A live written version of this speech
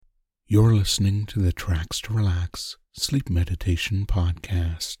You're listening to the Tracks to Relax Sleep Meditation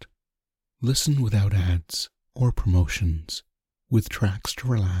Podcast. Listen without ads or promotions with Tracks to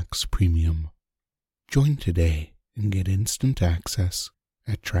Relax Premium. Join today and get instant access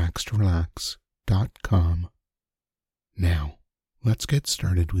at trackstorelax.com. Now, let's get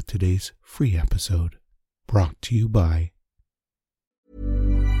started with today's free episode, brought to you by...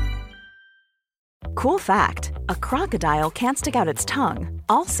 Cool fact, a crocodile can't stick out its tongue.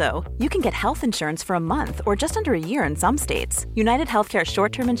 Also, you can get health insurance for a month or just under a year in some states. United Healthcare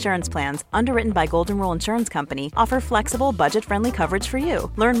short-term insurance plans, underwritten by Golden Rule Insurance Company, offer flexible, budget-friendly coverage for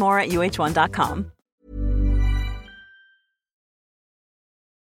you. Learn more at uh1.com.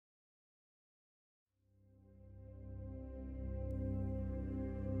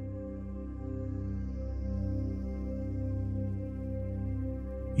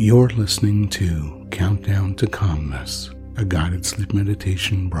 You're listening to Countdown to Calmness, a guided sleep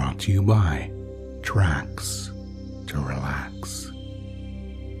meditation brought to you by Tracks to Relax.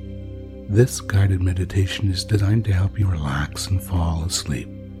 This guided meditation is designed to help you relax and fall asleep.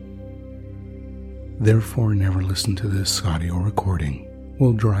 Therefore, never listen to this audio recording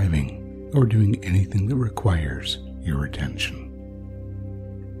while driving or doing anything that requires your attention.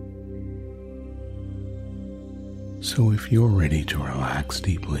 So if you're ready to relax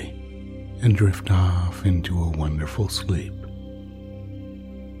deeply and drift off into a wonderful sleep,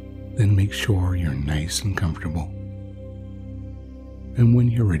 then make sure you're nice and comfortable. And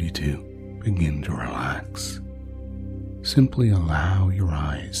when you're ready to begin to relax, simply allow your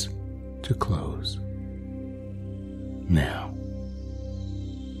eyes to close. Now,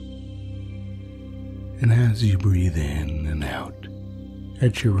 and as you breathe in and out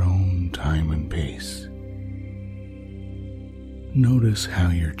at your own time and pace, notice how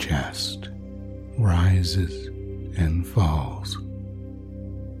your chest rises and falls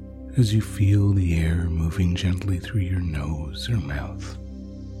as you feel the air moving gently through your nose or mouth.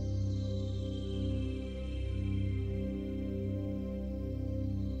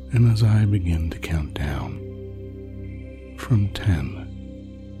 And as I begin to count down from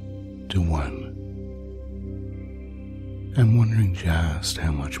 10 to 1, I'm wondering just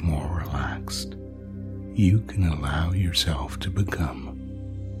how much more relaxed you can allow yourself to become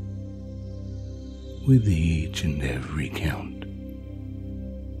with each and every count.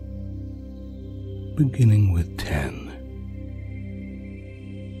 Beginning with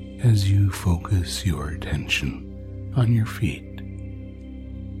 10, as you focus your attention on your feet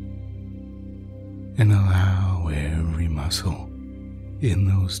and allow every muscle in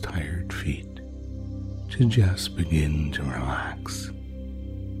those tired feet to just begin to relax.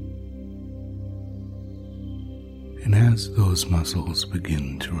 And as those muscles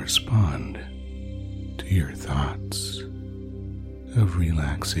begin to respond to your thoughts of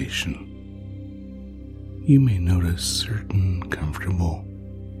relaxation, you may notice certain comfortable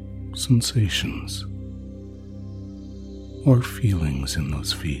sensations or feelings in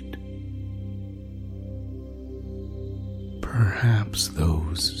those feet. Perhaps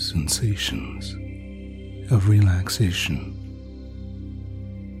those sensations of relaxation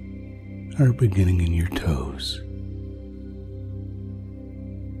are beginning in your toes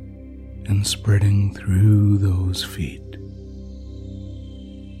and spreading through those feet.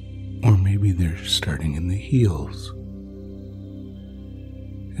 Or maybe they're starting in the heels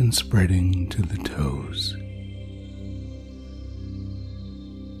and spreading to the toes.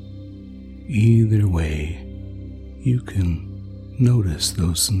 Either way, you can notice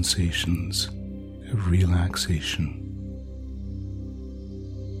those sensations of relaxation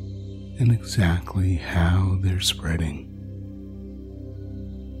and exactly how they're spreading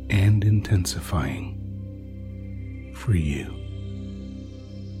and intensifying for you.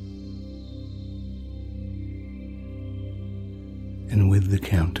 And with the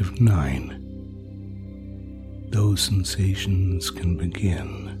count of 9, those sensations can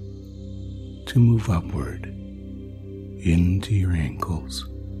begin to move upward into your ankles,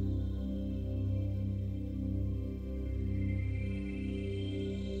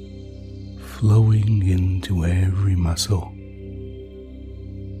 flowing into every muscle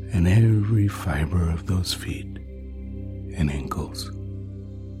and every fiber of those feet and ankles,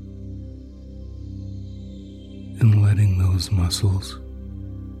 and letting those muscles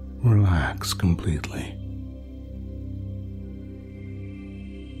relax completely.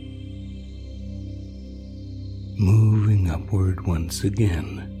 Moving upward once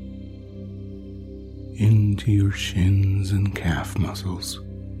again into your shins and calf muscles,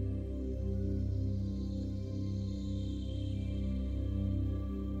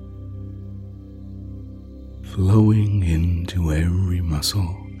 flowing into every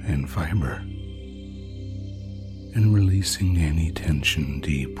muscle and fiber, and releasing any tension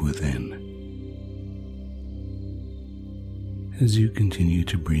deep within. As you continue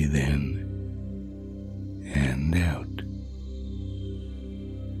to breathe in and out,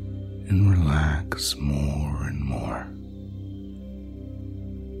 and relax more and more.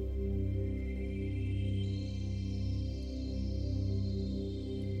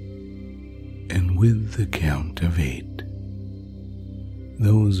 And with the count of 8,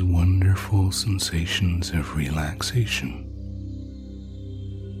 those wonderful sensations of relaxation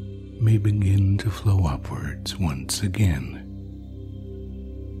may begin to flow upwards once again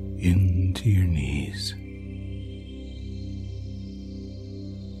into your knees,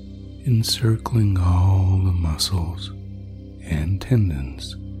 encircling all the muscles and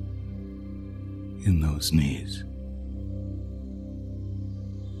tendons in those knees,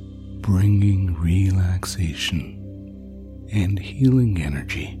 bringing relaxation and healing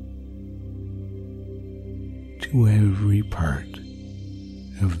energy to every part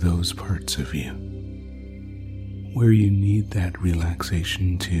of those parts of you where you need that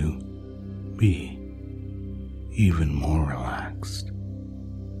relaxation to be even more relaxed.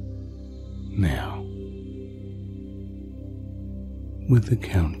 Now, with the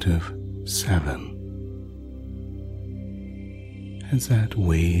count of 7, as that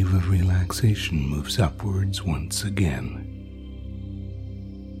wave of relaxation moves upwards once again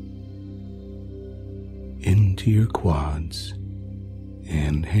into your quads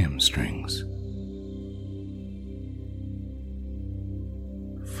and hamstrings,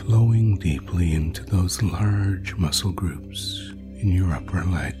 flowing deeply into those large muscle groups in your upper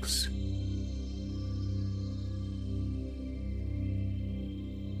legs.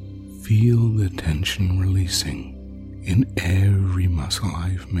 Feel the tension releasing in every muscle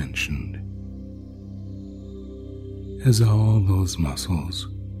I've mentioned, as all those muscles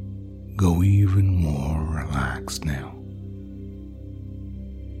go even more relaxed now.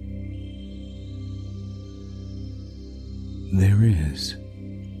 There is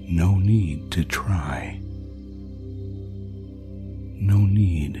no need to try, no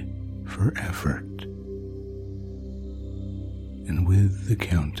need for effort. And with the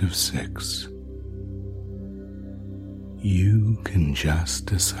count of 6, you can just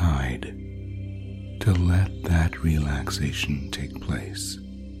decide to let that relaxation take place.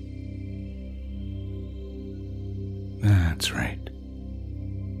 That's right.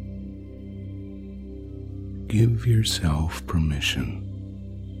 Give yourself permission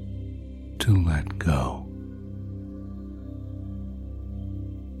to let go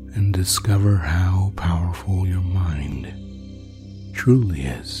and discover how powerful your mind truly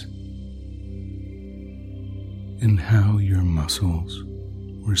is, and how your muscles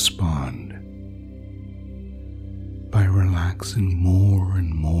respond by relaxing more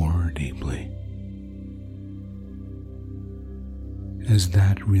and more deeply. As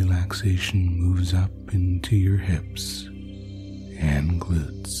that relaxation moves up into your hips and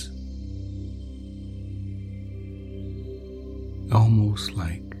glutes, almost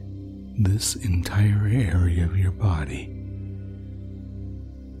like this entire area of your body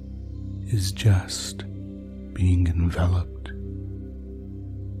is just being enveloped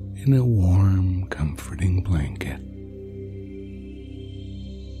in a warm, comforting blanket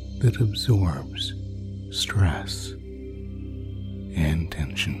that absorbs stress and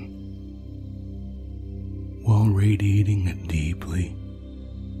tension, while radiating a deeply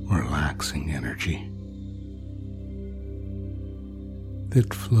relaxing energy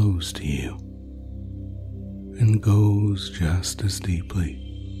that flows to you and goes just as deeply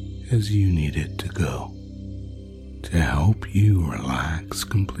as you need it to go to help you relax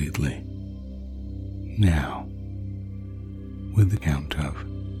completely. Now, with the count of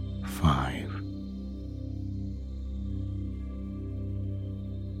 5,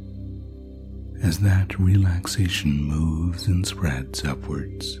 as that relaxation moves and spreads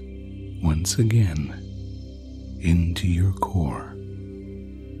upwards once again into your core,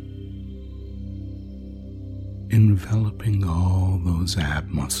 enveloping all those ab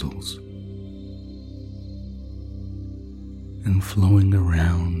muscles and flowing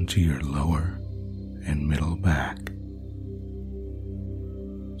around to your lower and middle back,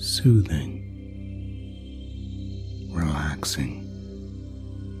 soothing, relaxing,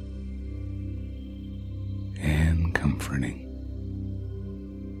 and comforting.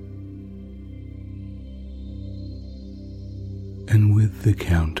 And with the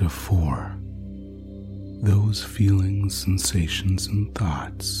count of 4, those feelings, sensations, and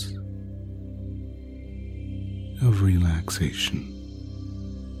thoughts of relaxation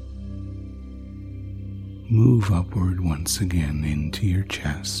move upward once again into your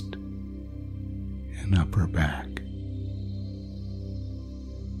chest and upper back.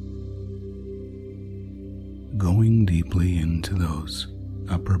 Going deeply into those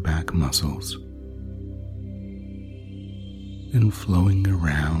upper back muscles and flowing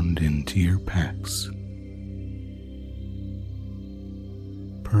around into your pecs.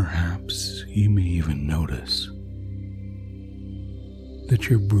 Perhaps you may even notice that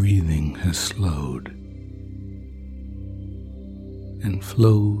your breathing has slowed and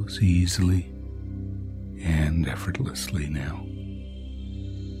flows easily and effortlessly now,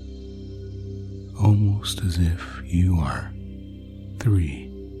 almost as if you are 3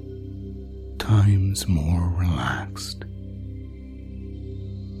 times more relaxed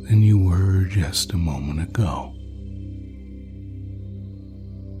than you were just a moment ago.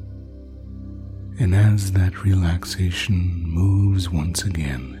 And as that relaxation moves once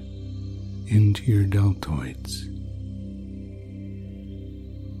again into your deltoids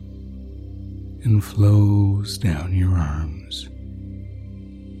and flows down your arms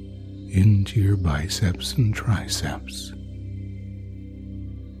into your biceps and triceps,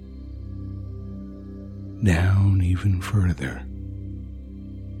 down even further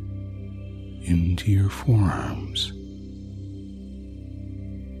into your forearms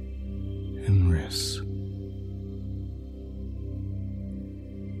and wrists,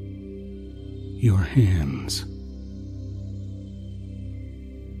 your hands,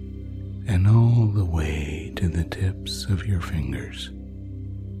 and all the way to the tips of your fingers.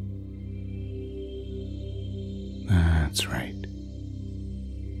 That's right.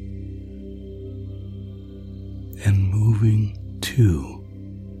 And moving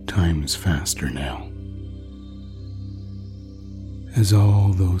 2 times faster now, as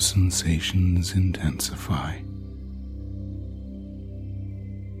all those sensations intensify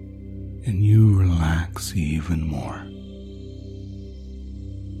and you relax even more.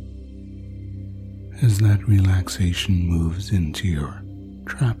 As that relaxation moves into your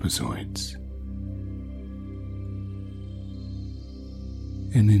trapezoids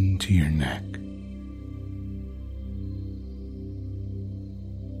and into your neck,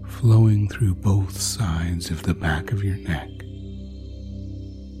 flowing through both sides of the back of your neck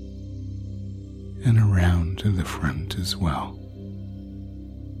and around to the front as well.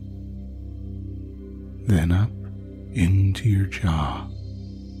 Then up into your jaw,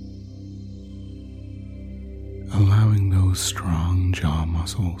 allowing those strong jaw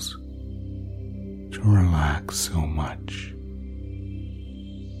muscles to relax so much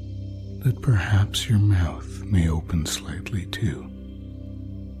that perhaps your mouth may open slightly too.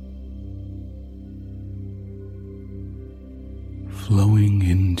 Flowing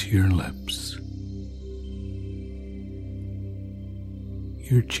into your lips,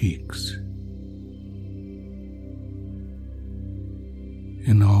 your cheeks,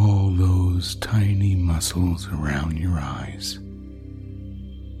 and all those tiny muscles around your eyes,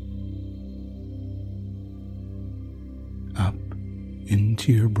 up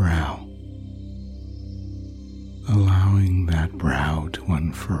into your brow, allowing that brow to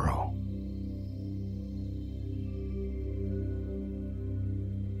unfurl,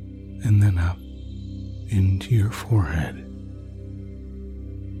 and then up into your forehead,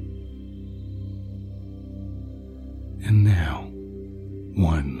 and now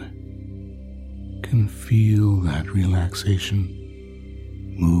one can feel that relaxation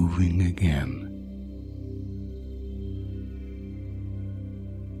moving again,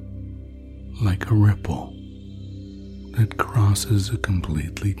 like a ripple that crosses a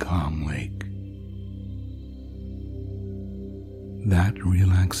completely calm lake. That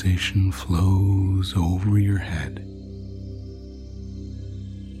relaxation flows over your head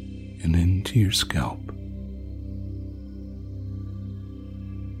and into your scalp,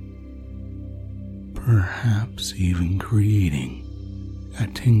 perhaps even creating a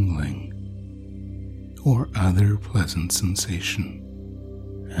tingling or other pleasant sensation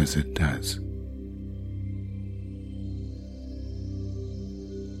as it does.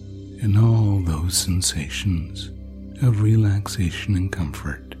 And all those sensations of relaxation and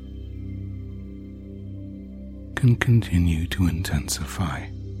comfort can continue to intensify,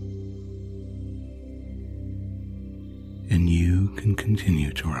 and you can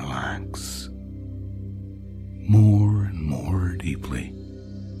continue to relax more and more deeply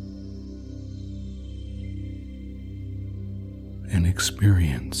and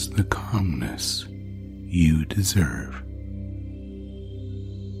experience the calmness you deserve.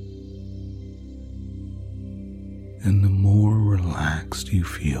 And the more relaxed you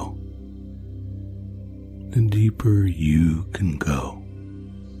feel, the deeper you can go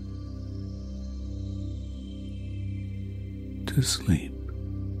to sleep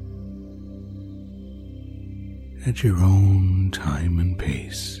at your own time and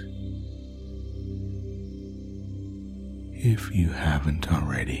pace, if you haven't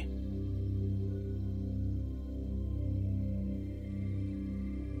already.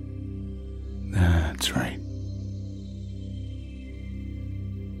 That's right.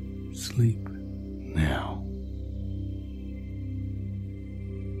 Sleep now.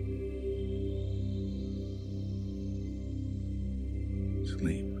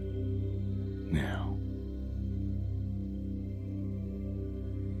 Sleep now.